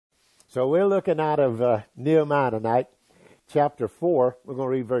So we're looking out of Nehemiah tonight, chapter 4. We're going to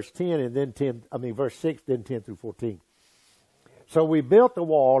read verse 10 and then verse 6, then 10 through 14. So we built the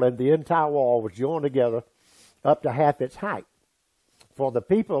wall, and the entire wall was joined together up to half its height, for the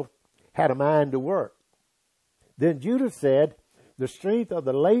people had a mind to work. Then Judah said, the strength of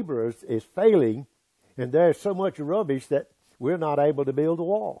the laborers is failing, and there is so much rubbish that we're not able to build the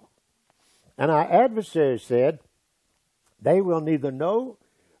wall. And our adversaries said, they will neither know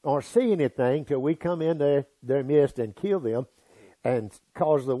or see anything till we come in their midst and kill them and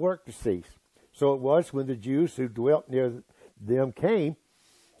cause the work to cease. So it was when the Jews who dwelt near them came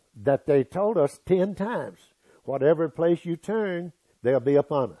that they told us 10 times, whatever place you turn, they'll be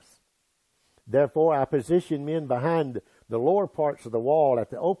upon us. Therefore I positioned men behind the lower parts of the wall at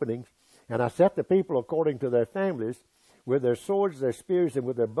the openings, and I set the people according to their families, with their swords, their spears, and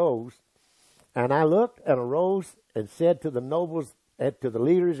with their bows. And I looked and arose and said to the nobles, and to the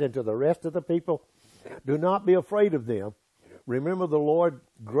leaders, and to the rest of the people, do not be afraid of them. Remember the Lord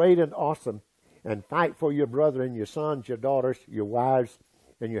great and awesome, and fight for your brethren, your sons, your daughters, your wives,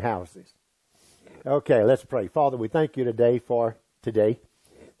 and your houses. Okay, let's pray. Father, we thank you today for today.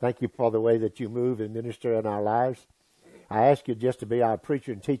 Thank you for the way that you move and minister in our lives. I ask you just to be our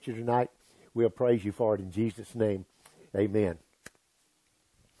preacher and teacher tonight. We'll praise you for it in Jesus' name. Amen.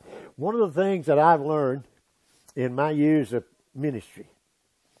 One of the things that I've learned in my years of ministry,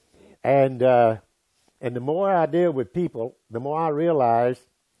 and the more I deal with people, the more I realize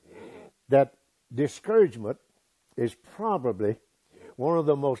that discouragement is probably one of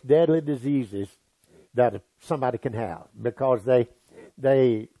the most deadly diseases that somebody can have, because I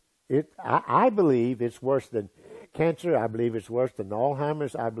believe it's worse than cancer. I believe it's worse than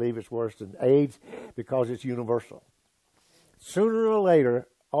Alzheimer's. I believe it's worse than AIDS, because it's universal. Sooner or later,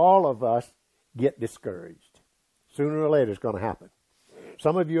 all of us get discouraged. Sooner or later, it's going to happen.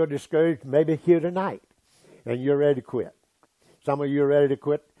 Some of you are discouraged maybe here tonight, and you're ready to quit. Some of you are ready to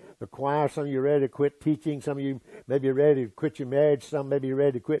quit the choir. Some of you are ready to quit teaching. Some of you may be ready to quit your marriage. Some may be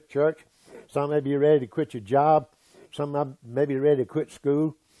ready to quit church. Some may be ready to quit your job. Some may be ready to quit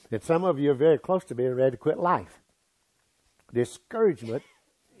school. And some of you are very close to being ready to quit life. Discouragement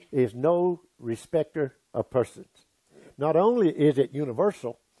is no respecter of persons. Not only is it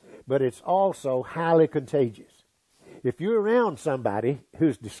universal, but it's also highly contagious. If you're around somebody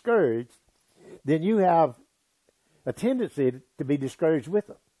who's discouraged, then you have a tendency to be discouraged with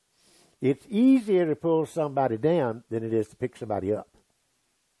them. It's easier to pull somebody down than it is to pick somebody up.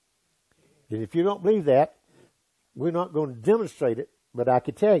 And if you don't believe that, we're not going to demonstrate it, but I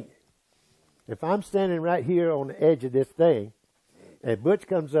can tell you, if I'm standing right here on the edge of this thing, and Butch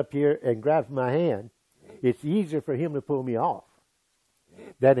comes up here and grabs my hand, it's easier for him to pull me off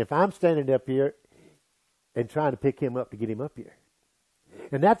than if I'm standing up here and trying to pick him up to get him up here.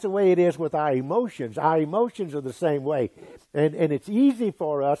 And that's the way it is with our emotions. Our emotions are the same way. And it's easy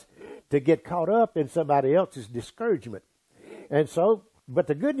for us to get caught up in somebody else's discouragement. And so, but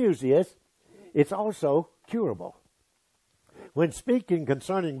the good news is, it's also curable. When speaking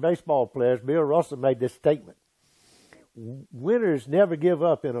concerning baseball players, Bill Russell made this statement: winners never give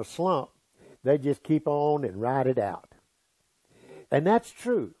up in a slump. They just keep on and ride it out. And that's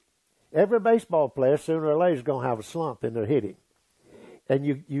true. Every baseball player sooner or later is going to have a slump in their hitting. And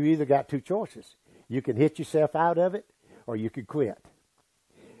you either got two choices. You can hit yourself out of it, or you can quit.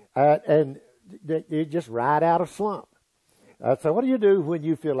 And you just ride out a slump. So what do you do when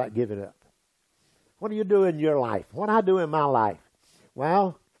you feel like giving up? What do you do in your life? What do I do in my life?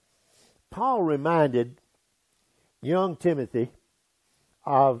 Well, Paul reminded young Timothy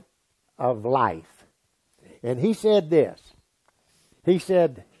of life. And he said this. He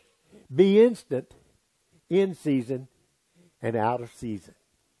said, be instant, in season, and out of season.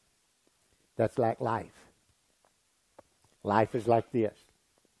 That's like life. Life is like this.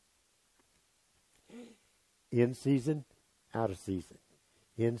 In season, out of season.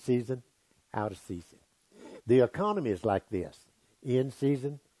 In season, out of season. The economy is like this. In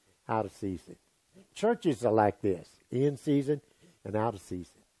season, out of season. Churches are like this. In season and out of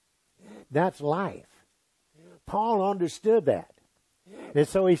season. That's life. Paul understood that. And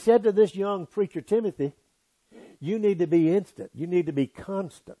so he said to this young preacher, Timothy, you need to be instant. You need to be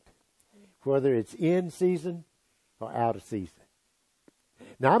constant, whether it's in season or out of season.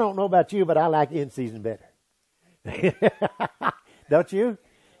 Now, I don't know about you, but I like in season better. Don't you?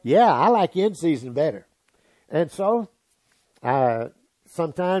 Yeah, I like in season better. And so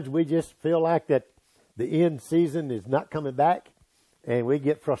sometimes we just feel like that the end season is not coming back, and we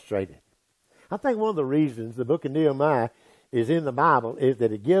get frustrated. I think one of the reasons the book of Nehemiah is in the Bible is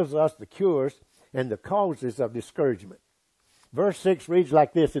that it gives us the cures and the causes of discouragement. Verse 6 reads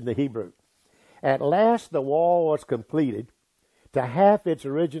like this in the Hebrew. At last the wall was completed to half its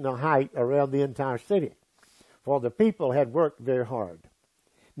original height around the entire city, for the people had worked very hard.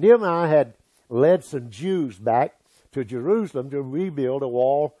 Nehemiah had led some Jews back to Jerusalem to rebuild a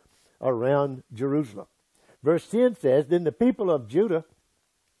wall around Jerusalem. Verse 10 says, then the people of Judah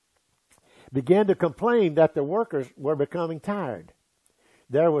began to complain that the workers were becoming tired.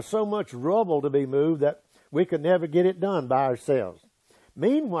 There was so much rubble to be moved that we could never get it done by ourselves.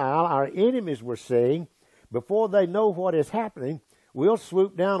 Meanwhile, our enemies were saying, before they know what is happening, we'll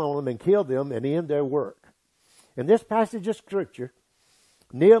swoop down on them and kill them and end their work. In this passage of Scripture,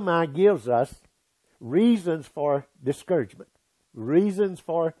 Nehemiah gives us reasons for discouragement, reasons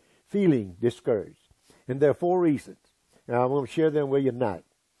for feeling discouraged. And there are 4 reasons. Now, I'm going to share them with you tonight.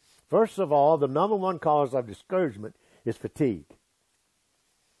 First of all, the number one cause of discouragement is fatigue.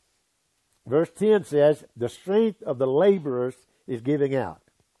 Verse 10 says, the strength of the laborers is giving out.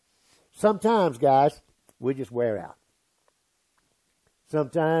 Sometimes, guys, we just wear out.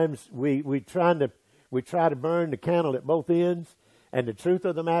 Sometimes we try to burn the candle at both ends, and the truth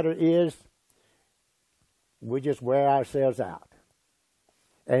of the matter is we just wear ourselves out.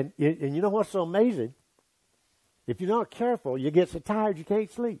 And you know what's so amazing? If you're not careful, you get so tired you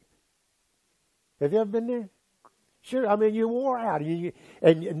can't sleep. Have you ever been there? Sure. I mean, you wore out,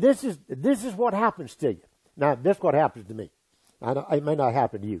 and this is what happens to you. Now, this is what happens to me. It may not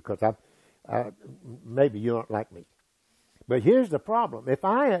happen to you because maybe you aren't like me. But here's the problem: if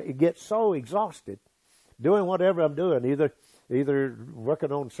I get so exhausted doing whatever I'm doing, either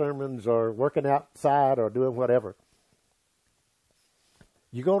working on sermons or working outside or doing whatever,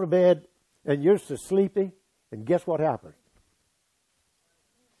 you go to bed and you're so sleepy, and guess what happens?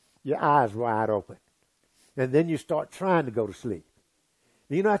 Your eyes wide open. And then you start trying to go to sleep.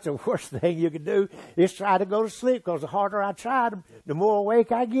 You know, that's the worst thing you can do is try to go to sleep, because the harder I try, the more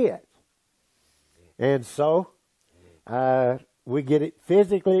awake I get. And so we get it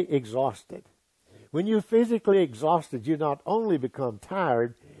physically exhausted. When you're physically exhausted, you not only become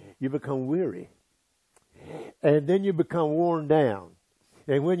tired, you become weary. And then you become worn down.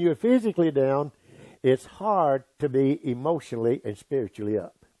 And when you're physically down, it's hard to be emotionally and spiritually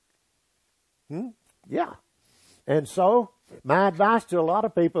up. Yeah. And so, my advice to a lot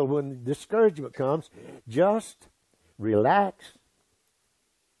of people when discouragement comes, just relax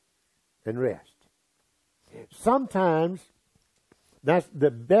and rest. Sometimes, that's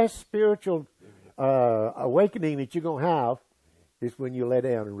the best spiritual awakening that you're going to have is when you lay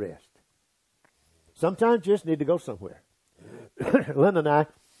down and rest. Sometimes you just need to go somewhere. Linda and I,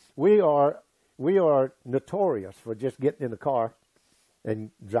 we are notorious for just getting in the car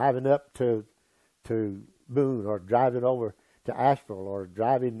and driving up to Boone or driving over to Asheville or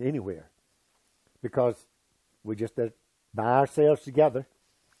driving anywhere, because we just by ourselves together,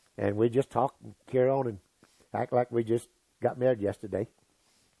 and we just talk and carry on and act like we just got married yesterday.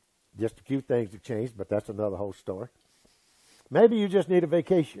 Just a few things have changed, but that's another whole story. Maybe you just need a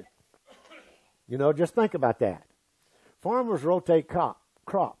vacation. You know, just think about that. Farmers rotate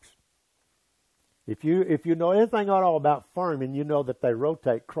crops. If you know anything at all about farming, you know that they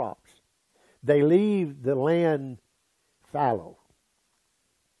rotate crops. They leave the land fallow.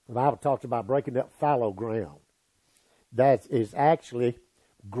 The Bible talks about breaking up fallow ground. That is actually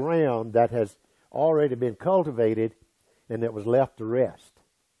ground that has already been cultivated and that was left to rest.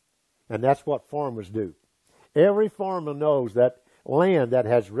 And that's what farmers do. Every farmer knows that land that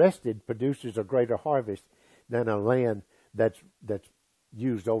has rested produces a greater harvest than a land that's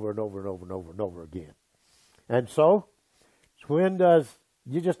used over and over and over and over and over again. And so,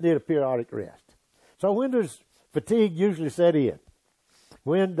 you just need a periodic rest. So when does fatigue usually set in?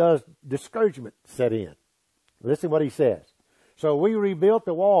 When does discouragement set in? Listen to what he says. So we rebuilt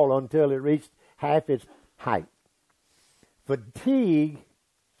the wall until it reached half its height. Fatigue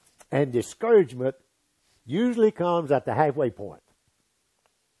and discouragement usually comes at the halfway point.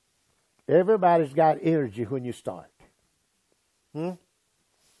 Everybody's got energy when you start. And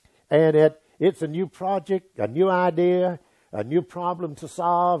it's a new project, a new idea, a new problem to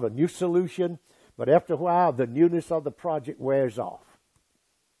solve, a new solution. But after a while, the newness of the project wears off.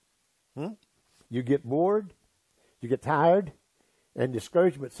 You get bored, you get tired, and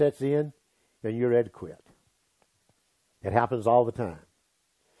discouragement sets in, and you're ready to quit. It happens all the time.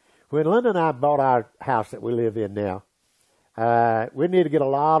 When Linda and I bought our house that we live in now, we need to get a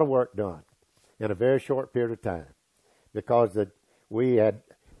lot of work done in a very short period of time, because we had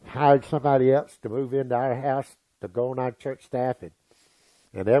hired somebody else to move into our house to go on our church staff, and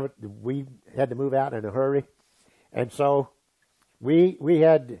we had to move out in a hurry. And so we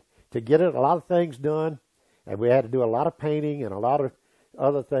had to get a lot of things done, And we had to do a lot of painting and a lot of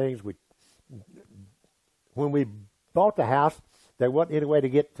other things. When we bought the house, there wasn't any way to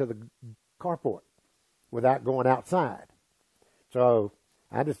get to the carport without going outside. So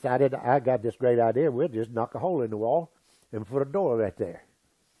I decided I got this great idea. We'll just knock a hole in the wall and put a door right there.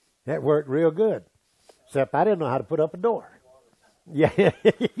 That worked real good. Except I didn't know how to put up a door. Yeah,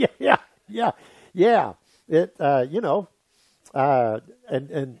 yeah. It,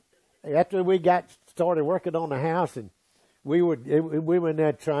 and after we got started working on the house, and we were in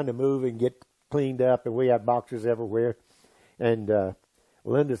there trying to move and get cleaned up, and we had boxes everywhere. And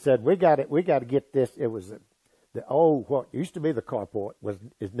Linda said, "We got to get this." It was the old, what used to be the carport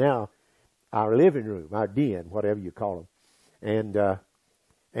is now our living room, our den, whatever you call them.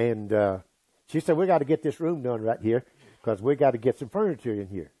 And she said, "We got to get this room done right here because we got to get some furniture in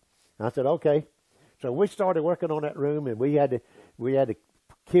here." And I said, "Okay." So we started working on that room, and we had to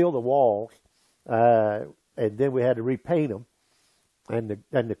kill the walls, and then we had to repaint them. And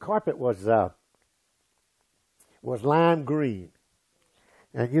the carpet was lime green.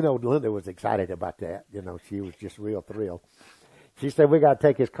 And, Linda was excited about that. She was just real thrilled. She said, "We got to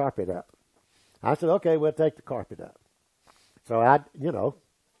take his carpet up." I said, "Okay, we'll take the carpet up." So I,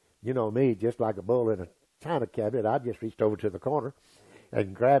 me, just like a bull in a china cabinet, I just reached over to the corner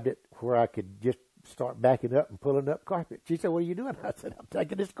and grabbed it where I could just start backing up and pulling up carpet. She said, "What are you doing?" I said, "I'm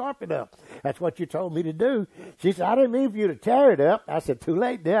taking this carpet up." "That's what you told me to do." She said, "I didn't mean for you to tear it up." I said, "Too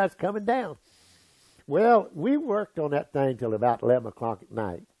late now, it's coming down." Well, we worked on that thing till about 11 o'clock at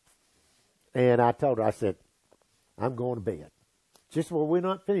night. And I told her, I said, "I'm going to bed." She said, "Well, we're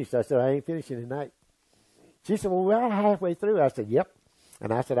not finished." I said, "I ain't finishing tonight." She said, "Well, we're halfway through." I said, "Yep."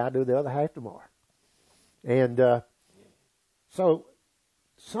 And I said, "I'll do the other half tomorrow." And so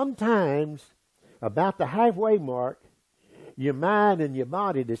sometimes about the halfway mark, your mind and your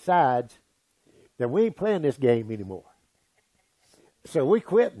body decides that we ain't playing this game anymore. So we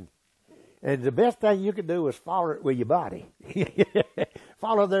quitting. And the best thing you can do is follow it with your body.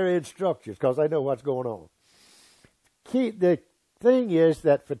 Follow their instructions because they know what's going on. The thing is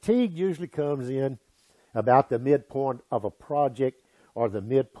that fatigue usually comes in about the midpoint of a project or the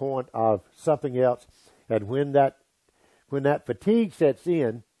midpoint of something else. And when that fatigue sets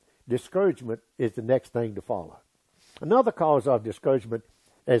in, discouragement is the next thing to follow. Another cause of discouragement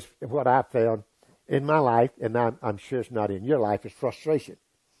is what I found in my life, and I'm sure it's not in your life, is frustration.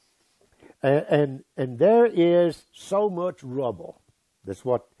 And there is so much rubble. That's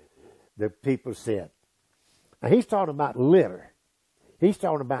what the people said. Now, he's talking about litter. He's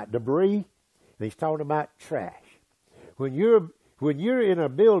talking about debris, and he's talking about trash. When you're in a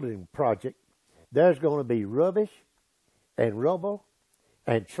building project, there's going to be rubbish and rubble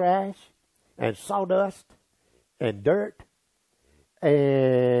and trash and sawdust and dirt.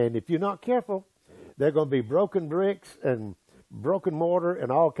 And if you're not careful, there are going to be broken bricks and broken mortar and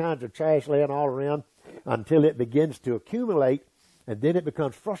all kinds of trash laying all around until it begins to accumulate, and then it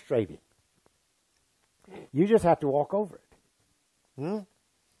becomes frustrating. You just have to walk over it. Now,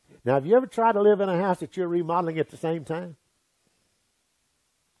 have you ever tried to live in a house that you're remodeling at the same time?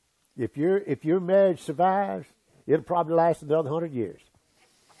 If your marriage survives, it'll probably last another 100 years.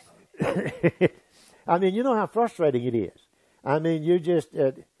 I mean, you know how frustrating it is. I mean, you just,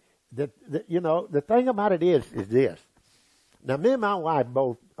 the thing about it is this. Now, me and my wife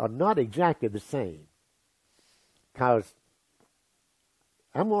both are not exactly the same, because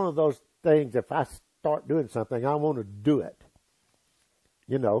I'm one of those things, if I start doing something, I want to do it,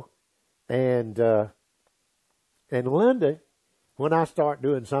 and Linda, when I start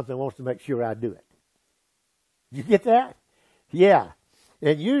doing something, wants to make sure I do it. You get that? Yeah.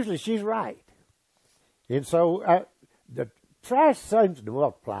 And usually she's right. And so the trash seems to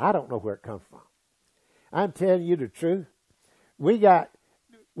multiply. I don't know where it comes from. I'm telling you the truth. We got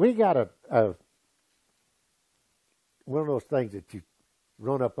a one of those things that you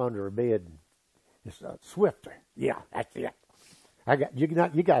run up under a bed. And it's a Swifter. Yeah, that's it. You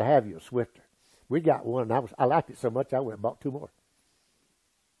got to have you a Swifter. We got one. I liked it so much I went and bought 2 more.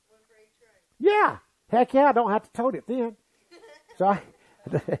 Yeah, heck yeah, I don't have to tote it then. So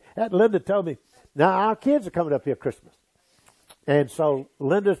that Linda told me, now our kids are coming up here Christmas. And so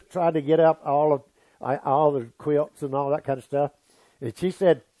Linda's trying to get up all the quilts and all that kind of stuff. And she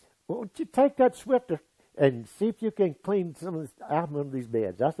said, "Well, why don't you take that Swifter and see if you can clean some of this out from under these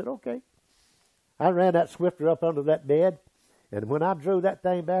beds?" I said, "Okay." I ran that Swifter up under that bed. And when I drew that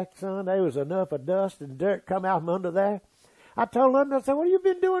thing back, son, there was enough of dust and dirt come out from under there. I told Linda, I said, "What have you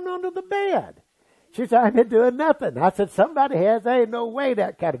been doing under the bed?" She said, "I've been doing nothing." I said, "Somebody has. There ain't no way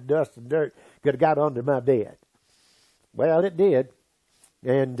that kind of dust and dirt could have got under my bed." Well, it did.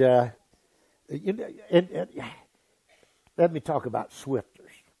 And You know, and let me talk about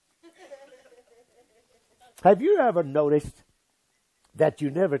swifters. Have you ever noticed that you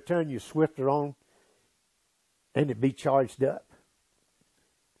never turn your swifter on and it be charged up?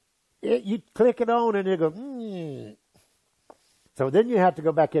 You click it on and it goes, So then you have to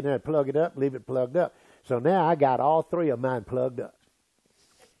go back in there and plug it up, leave it plugged up. So now I got all three of mine plugged up.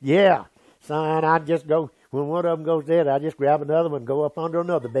 Yeah, son, I just go, when one of them goes dead, I just grab another one and go up under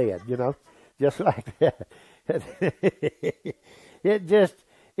another bed, you know, just like that. It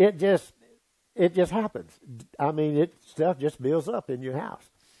just happens. I mean, stuff just builds up in your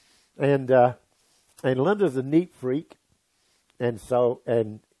house. And Linda's a neat freak. And so,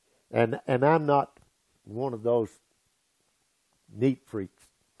 and I'm not one of those neat freaks.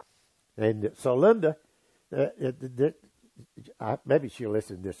 And so Linda, maybe she'll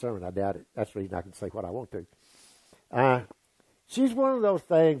listen to this sermon. I doubt it. That's the reason I can say what I want to. She's one of those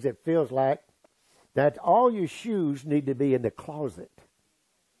things that feels like that all your shoes need to be in the closet.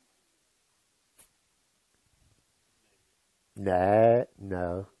 No.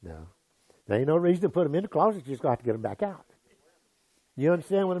 There ain't no reason to put them in the closet. You just got to get them back out. You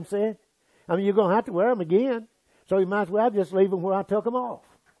understand what I'm saying? I mean, you're going to have to wear them again. So you might as well just leave them where I took them off.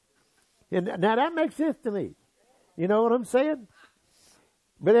 And now that makes sense to me. You know what I'm saying?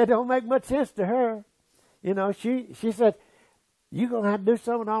 But it don't make much sense to her. You know, she said, "You going to have to do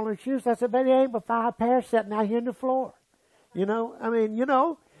something with all her shoes." I said, "Baby, there ain't but 5 pairs sitting out here on the floor." You know, I mean, you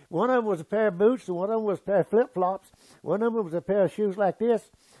know, one of them was a pair of boots and one of them was a pair of flip-flops. One of them was a pair of shoes like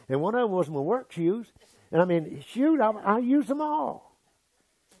this and one of them was my work shoes. And I mean, shoes, I use them all.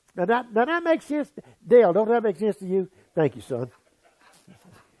 Now that makes sense. Dale, don't that make sense to you? Thank you, son.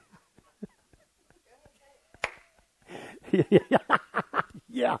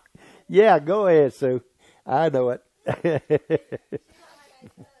 Yeah, go ahead, Sue. I know it.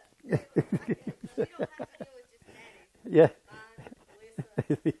 Yeah.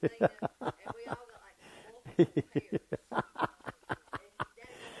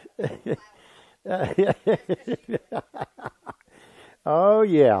 Oh,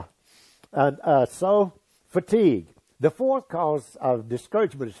 yeah. So, fatigue. The fourth cause of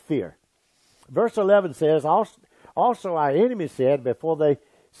discouragement is fear. Verse 11 says, Also our enemies said, before they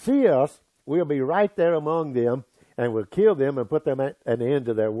see us, we'll be right there among them, and we'll kill them and put them at an end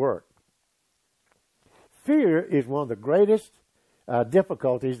to their work. Fear is one of the greatest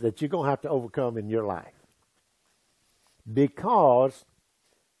difficulties that you're going to have to overcome in your life. Because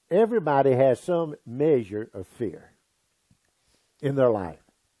everybody has some measure of fear in their life.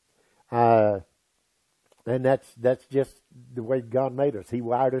 And that's just the way God made us. He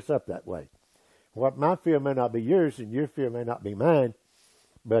wired us up that way. What my fear may not be yours, and your fear may not be mine.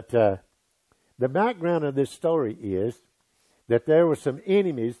 But the background of this story is that there were some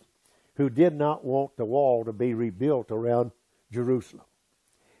enemies who did not want the wall to be rebuilt around Jerusalem.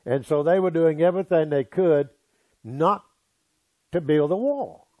 And so they were doing everything they could not to build a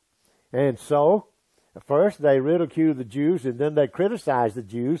wall. And so, first they ridiculed the Jews, and then they criticized the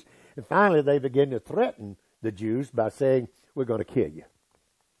Jews, and finally they began to threaten the Jews by saying, "We're going to kill you."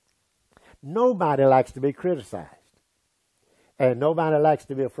 Nobody likes to be criticized. And nobody likes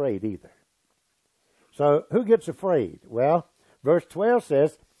to be afraid either. So who gets afraid? Well, verse 12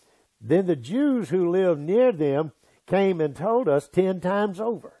 says, Then the Jews who lived near them came and told us 10 times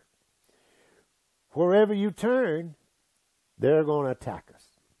over, wherever you turn, they're going to attack us.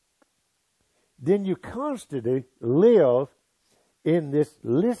 Then you constantly live in this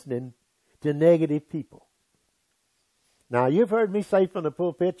listening to negative people. Now, you've heard me say from the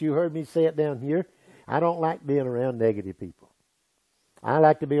pulpit, you heard me say it down here, I don't like being around negative people. I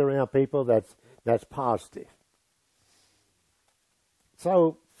like to be around people that's positive.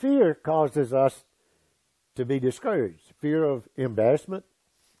 So, fear causes us to be discouraged. Fear of embarrassment,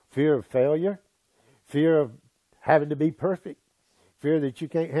 fear of failure, fear of having to be perfect, fear that you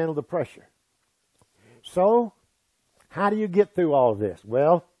can't handle the pressure. So, how do you get through all of this?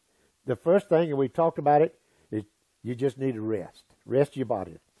 Well, the first thing, and we talked about it, is you just need to rest. Rest your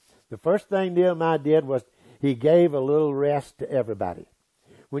body. The first thing Nehemiah did was he gave a little rest to everybody.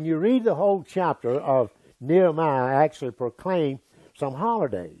 When you read the whole chapter of Nehemiah, actually proclaim some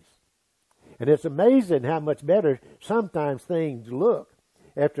holidays. And it's amazing how much better sometimes things look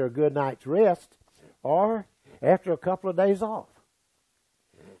after a good night's rest or after a couple of days off.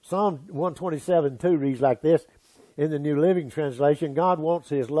 Psalm 127:2 reads like this in the New Living Translation: God wants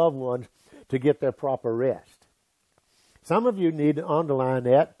his loved ones to get their proper rest. Some of you need to underline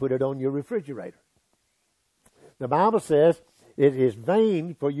that, put it on your refrigerator. The Bible says it is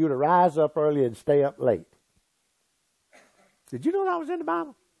vain for you to rise up early and stay up late. Did you know that was in the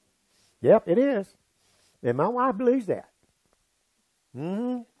Bible? Yep, it is. And my wife believes that.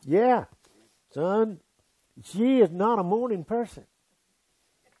 Yeah. Son, she is not a morning person.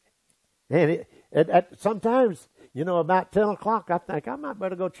 And sometimes, about 10 o'clock, I think I might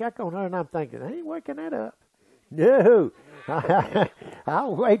better go check on her. And I'm thinking, I ain't waking that up. No.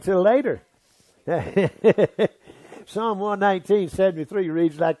 I'll wait till later. Psalm 119:73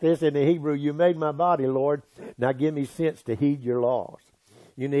 reads like this in the Hebrew: You made my body, Lord. Now give me sense to heed your laws.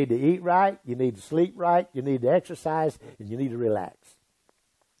 You need to eat right. You need to sleep right. You need to exercise. And you need to relax.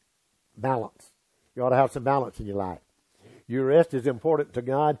 Balance. You ought to have some balance in your life. Your rest is important to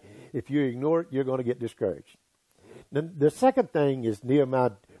God. If you ignore it, you're going to get discouraged. Then the second thing is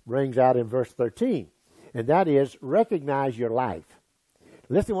Nehemiah brings out in verse 13, and that is recognize your life.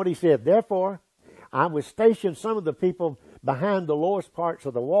 Listen to what he said. Therefore, I would station some of the people behind the lowest parts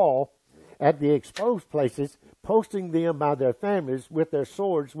of the wall at the exposed places, posting them by their families with their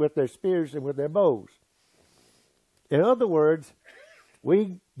swords, with their spears, and with their bows. In other words,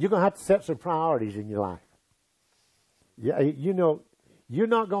 you're going to have to set some priorities in your life. Yeah, you're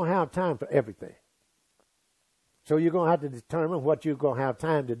not going to have time for everything. So you're going to have to determine what you're going to have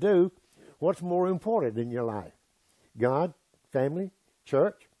time to do. What's more important in your life? God, family,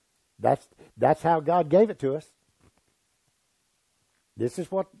 church. That's how God gave it to us. This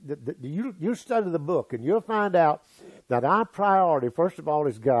is what you study the book, and you'll find out that our priority, first of all,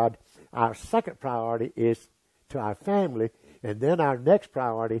 is God. Our second priority is to our family, and then our next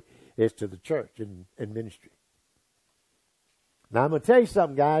priority is to the church and ministry. Now, I'm going to tell you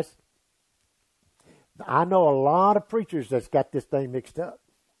something, guys. I know a lot of preachers that's got this thing mixed up.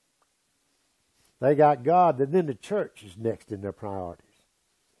 They got God, and then the church is next in their priorities.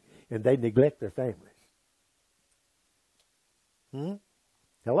 And they neglect their families.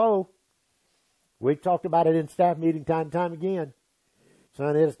 Hello? We talked about it in staff meeting time and time again.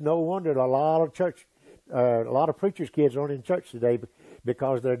 Son, it's no wonder a lot of preachers' kids aren't in church today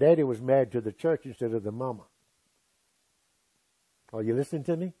because their daddy was married to the church instead of the mama. Are you listening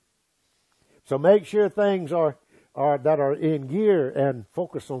to me? So make sure things are in gear and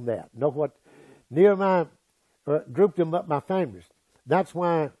focus on that. Know what Nehemiah grouped them up by families. That's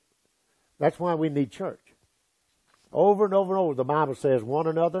why we need church. Over and over and over, the Bible says one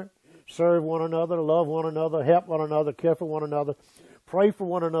another, serve one another, love one another, help one another, care for one another, pray for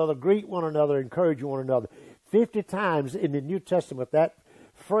one another, greet one another, encourage one another. 50 times in the New Testament, that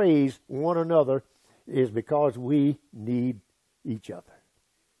phrase, one another, is because we need each other.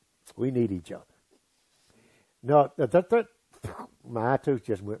 We need each other. No, my tooth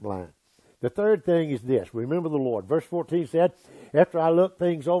just went blind. The third thing is this. Remember the Lord. Verse 14 said, after I looked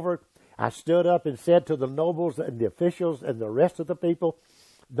things over, I stood up and said to the nobles and the officials and the rest of the people,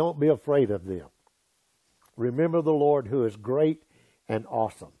 don't be afraid of them. Remember the Lord who is great and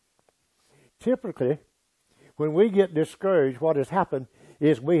awesome. Typically, when we get discouraged, what has happened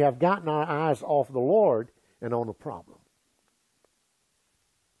is we have gotten our eyes off the Lord and on the problem.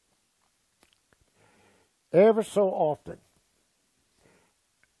 Ever so often,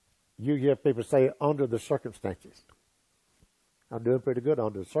 you hear people say, under the circumstances. I'm doing pretty good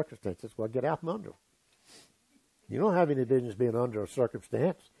under the circumstances. Well, get out from under them. You don't have any business being under a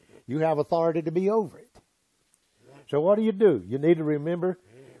circumstance. You have authority to be over it. So what do? You need to remember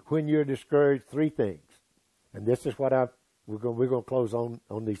when you're discouraged 3 things. And this is what we're going to close on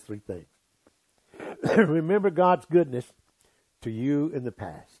these 3 things. Remember God's goodness to you in the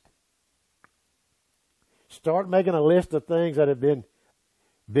past. Start making a list of things that have been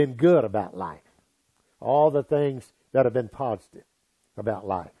good about life. All the things that have been positive about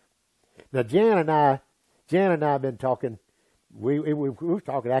life. Now, Jan and I have been talking. We were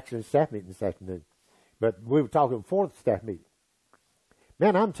talking actually in staff meeting this afternoon, but we were talking before the staff meeting.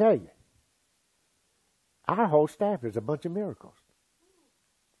 Man, I'm telling you, our whole staff is a bunch of miracles.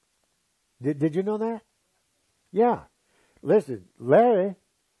 Did you know that? Yeah. Listen, Larry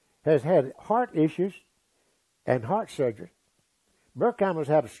has had heart issues and heart surgery. Burkheimer's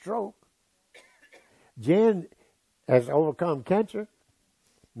had a stroke. Jan has overcome cancer.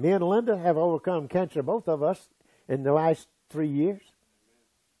 Me and Linda have overcome cancer, both of us, in the last 3 years.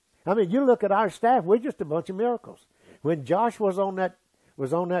 I mean, you look at our staff, we're just a bunch of miracles. When Josh was on that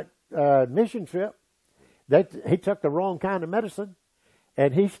mission trip, he took the wrong kind of medicine,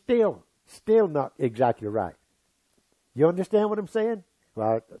 and he's still not exactly right. You understand what I'm saying?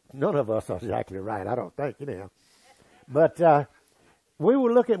 Well, none of us are exactly right, I don't think, But we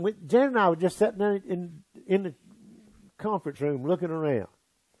were looking, Jen and I were just sitting there in the conference room looking around.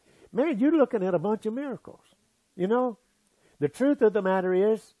 Man, you're looking at a bunch of miracles. The truth of the matter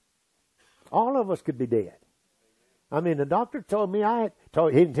is, all of us could be dead. I mean, the doctor told me he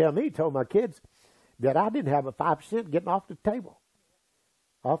didn't tell me, he told my kids that I didn't have a 5% getting off the table,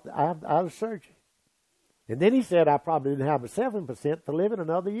 out of surgery. And then he said I probably didn't have a 7% for living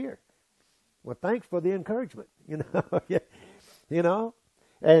another year. Well, thanks for the encouragement, you know.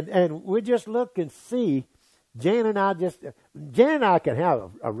 And we just look and see. Jan and I can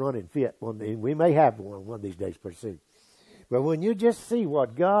have a running fit. We may have one of these days pretty soon. But when you just see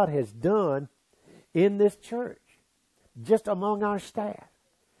what God has done in this church, just among our staff,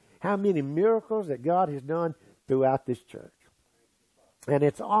 how many miracles that God has done throughout this church. And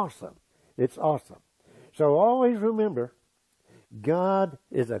it's awesome. It's awesome. So always remember, God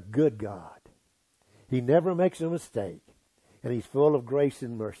is a good God. He never makes a mistake. And He's full of grace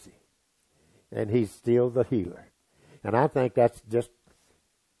and mercy. And He's still the healer. And I think that's just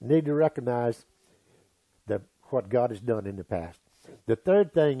need to recognize what God has done in the past. The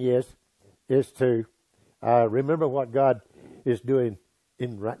third thing is to remember what God is doing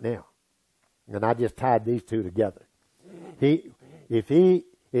in right now. And I just tied these two together. If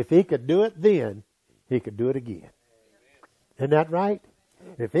he could do it then, He could do it again. Isn't that right?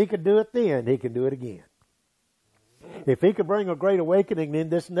 If He could do it then, He can do it again. If He could bring a great awakening in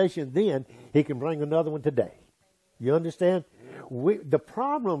this nation then, He can bring another one today. You understand? The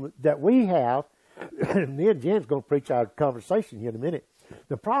problem that we have, me and Jen's going to preach our conversation here in a minute.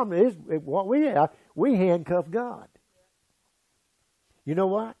 The problem is what we have, we handcuff God. You know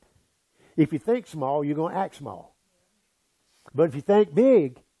what? If you think small, you're going to act small. But if you think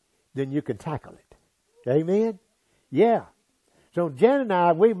big, then you can tackle it. Amen? Yeah. So Jen and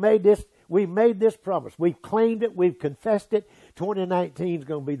I, we made this promise. We've claimed it. We've confessed it. 2019 is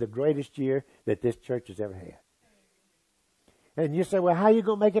going to be the greatest year that this church has ever had. And you say, well, how are you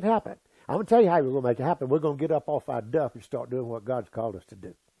going to make it happen? I'm going to tell you how we're going to make it happen. We're going to get up off our duff and start doing what God's called us to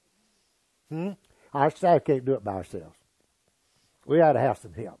do. Our staff can't do it by ourselves. We got to have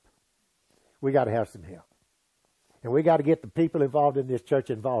some help. We got to have some help. And we got to get the people involved in this church.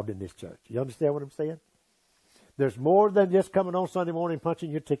 You understand what I'm saying? There's more than just coming on Sunday morning, punching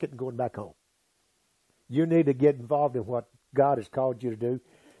your ticket and going back home. You need to get involved in what God has called you to do.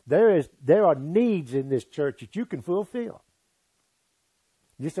 There are needs in this church that you can fulfill.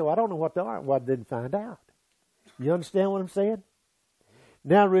 You say, well, I don't know what they are. Well, I didn't find out. You understand what I'm saying?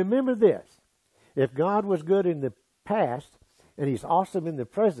 Now, remember this. If God was good in the past and He's awesome in the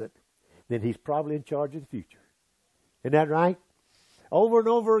present, then He's probably in charge of the future. Isn't that right? Over and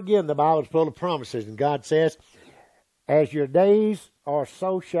over again, the Bible is full of promises. And God says, as your days are,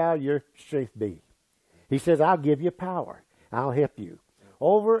 so shall your strength be. He says, I'll give you power. I'll help you.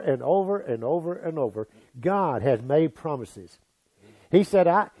 Over and over and over and over, God has made promises. He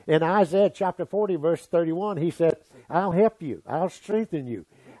said, in Isaiah chapter 40, verse 31, He said, I'll help you. I'll strengthen you.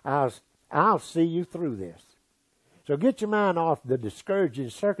 I'll see you through this. So get your mind off the discouraging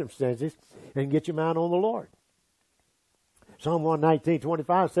circumstances and get your mind on the Lord. Psalm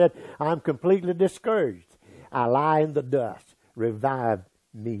 119:25 said, I'm completely discouraged. I lie in the dust. Revive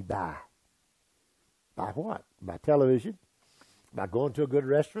me by. By what? By television? By going to a good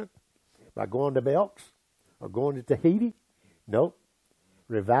restaurant? By going to Belk's? Or going to Tahiti? Nope.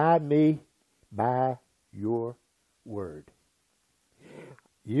 Revive me by your word.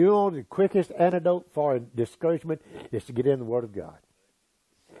 You know, the quickest antidote for discouragement is to get in the Word of God.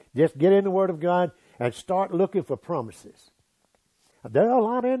 Just get in the Word of God and start looking for promises. There are a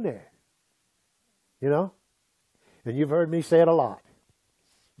lot in there. You know? And you've heard me say it a lot.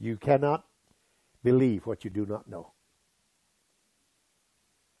 You cannot believe what you do not know.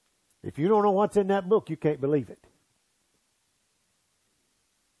 If you don't know what's in that book, you can't believe it.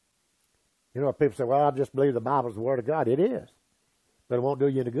 You know, people say, well, I just believe the Bible's the Word of God. It is. But it won't do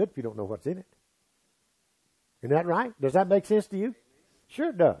you any good if you don't know what's in it. Isn't that right? Does that make sense to you? Sure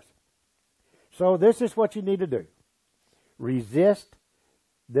it does. So this is what you need to do. Resist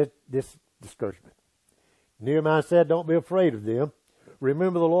this discouragement. Nehemiah said, don't be afraid of them.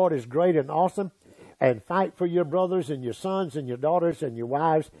 Remember the Lord is great and awesome, and fight for your brothers and your sons and your daughters and your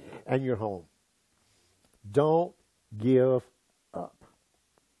wives and your home. Don't give up.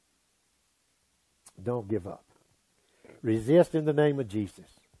 Don't give up. Resist in the name of Jesus.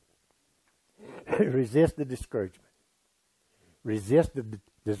 Resist the discouragement. Resist the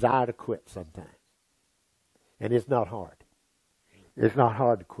desire to quit sometimes. And it's not hard. It's not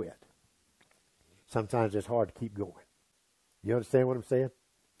hard to quit. Sometimes it's hard to keep going. You understand what I'm saying?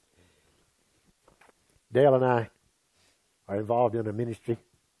 Dale and I are involved in a ministry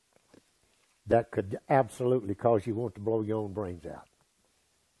that could absolutely cause you want to blow your own brains out.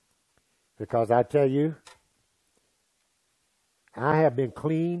 Because I tell you, I have been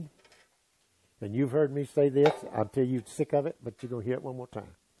clean And you've heard me say this until you're sick of it, but you're going to hear it one more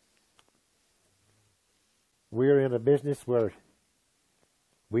time. We're in a business where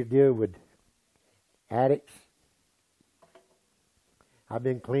we deal with addicts. I've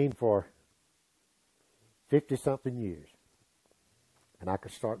been clean for 50-something years, and I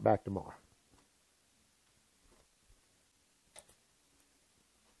could start back tomorrow.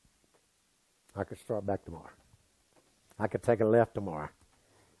 I could start back tomorrow. I could take a left tomorrow.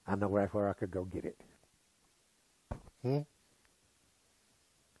 I know where I could go get it. You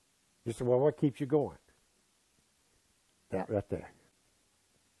say, well, what keeps you going? That right there.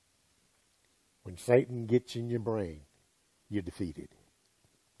 When Satan gets in your brain, you're defeated.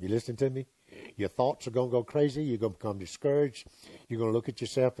 You listen to me? Your thoughts are going to go crazy. You're going to become discouraged. You're going to look at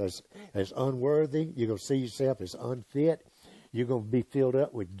yourself as unworthy. You're going to see yourself as unfit. You're going to be filled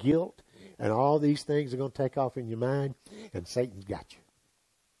up with guilt. And all these things are going to take off in your mind. And Satan's got you.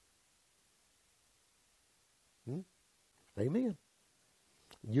 Amen.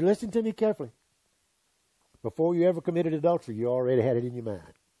 You listen to me carefully. Before you ever committed adultery, you already had it in your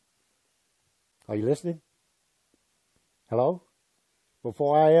mind. Are you listening? Hello?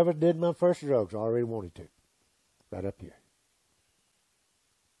 Before I ever did my first drugs, I already wanted to. Right up here.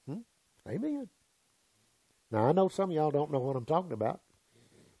 Amen. Now, I know some of y'all don't know what I'm talking about.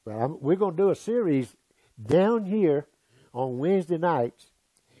 But we're going to do a series down here on Wednesday nights,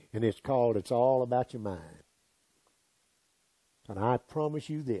 and it's called It's All About Your Mind. And I promise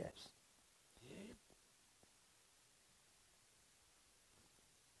you this.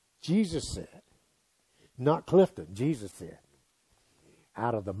 Jesus said, not Clifton, Jesus said,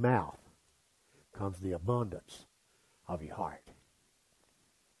 out of the mouth comes the abundance of your heart.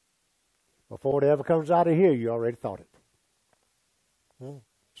 Before it ever comes out of here, you already thought it.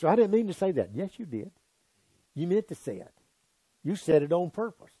 So I didn't mean to say that. Yes, you did. You meant to say it. You said it on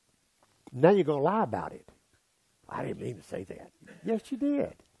purpose. Now you're going to lie about it. I didn't mean to say that. Yes, you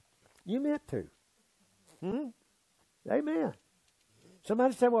did. You meant to. Amen.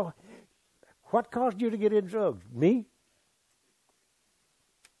 Somebody said, well, what caused you to get in drugs? Me?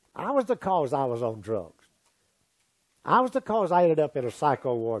 I was the cause I was on drugs. I was the cause I ended up in a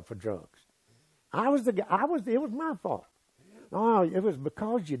psycho ward for drugs. It was my fault. Oh, it was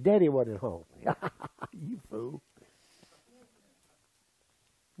because your daddy wasn't home. You fool.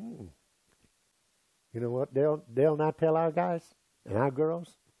 You know what Dale and I tell our guys and our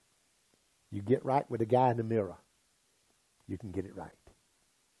girls? You get right with the guy in the mirror. You can get it right.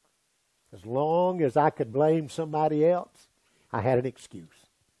 As long as I could blame somebody else, I had an excuse.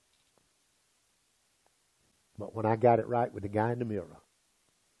 But when I got it right with the guy in the mirror,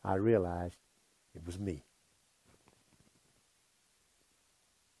 I realized it was me.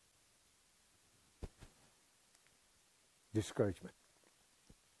 Discouragement.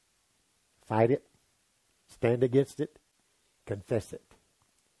 Fight it. Stand against it. Confess it.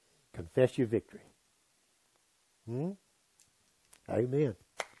 Confess your victory. Amen.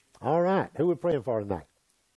 All right. Who are we praying for tonight?